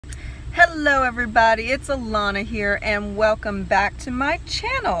Hello everybody, it's Alana here and welcome back to my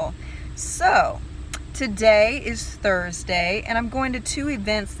channel. So today is Thursday and I'm going to two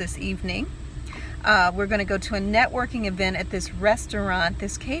events this evening. We're going to go to a networking event at this restaurant,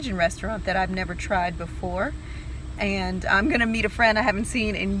 this Cajun restaurant that I've never tried before. And I'm going to meet a friend I haven't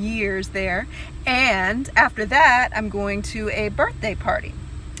seen in years there. And after that, I'm going to a birthday party.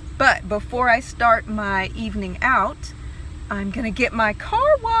 But before I start my evening out, I'm going to get my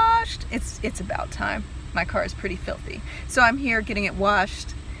car washed. It's about time. My car is pretty filthy. So I'm here getting it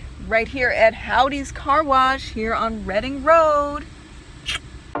washed right here at Howdy's Car Wash here on Reading Road.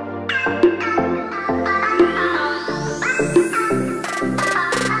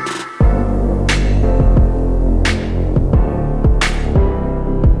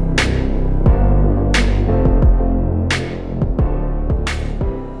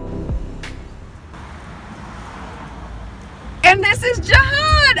 And this is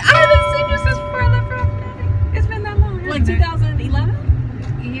Jahan. I haven't seen you since before I left for Afghanistan. It's been that long. Like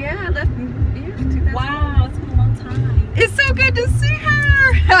 2011? Yeah, I left in 2011. Wow, it's been a long time. It's so good to see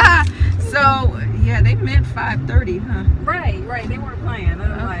her. So, yeah, they meant 5:30, huh? Right. They weren't playing.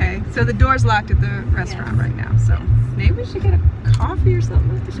 Okay, so the door's locked at the restaurant right now. So maybe we should get a coffee or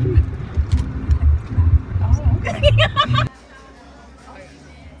something off the street. Oh, okay.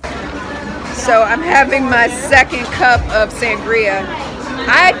 So I'm having my second cup of sangria.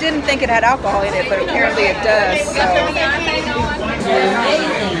 I didn't think it had alcohol in it, but apparently it does. So.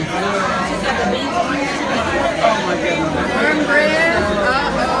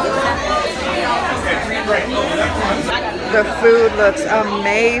 The food looks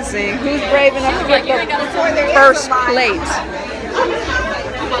amazing. Who's brave enough to get the first plate?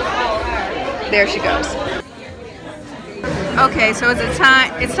 There she goes. Okay, so it's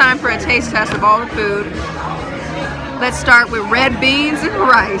time for a taste test of all the food. Let's start with red beans and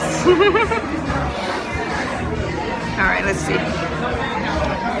rice. All right, let's see.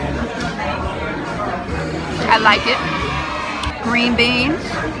 I like it. Green beans.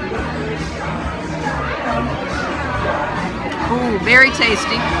 Ooh, very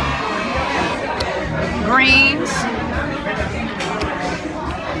tasty. Greens.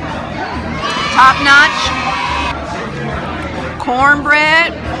 Top notch.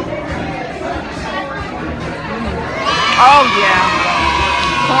 Cornbread. Oh yeah,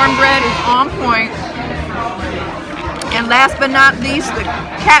 cornbread is on point. And last but not least, the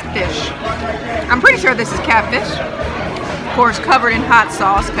catfish. I'm pretty sure this is catfish. Of course, covered in hot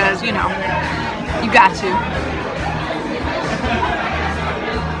sauce because, you know, you got to.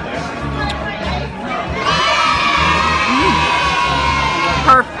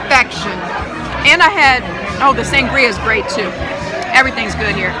 Perfection. And I had, oh, the sangria is great too. Everything's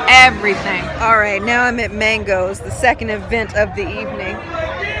good here. Everything. All right, now I'm at Mango's, the second event of the evening.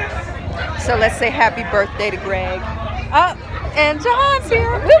 So let's say happy birthday to Greg. Oh, and Jahan's here.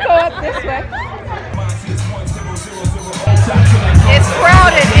 We'll go up this way. It's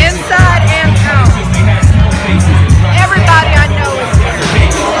crowded inside and out. Everybody I know is here.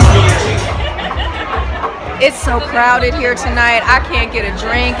 It's so crowded here tonight. I can't get a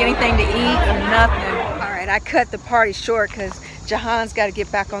drink, anything to eat, or nothing. All right, I cut the party short because Jahan's got to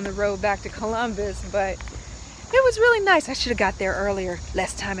get back on the road back to Columbus, but it was really nice. I should have got there earlier,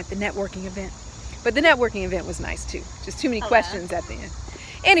 less time at the networking event. But the networking event was nice too. Just too many questions at the end.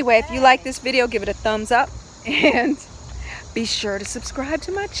 Anyway, if you like this video, give it a thumbs up and be sure to subscribe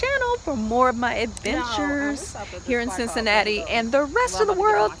to my channel for more of my adventures here in Cincinnati and the rest of the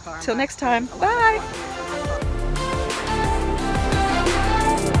world. Till next time, bye.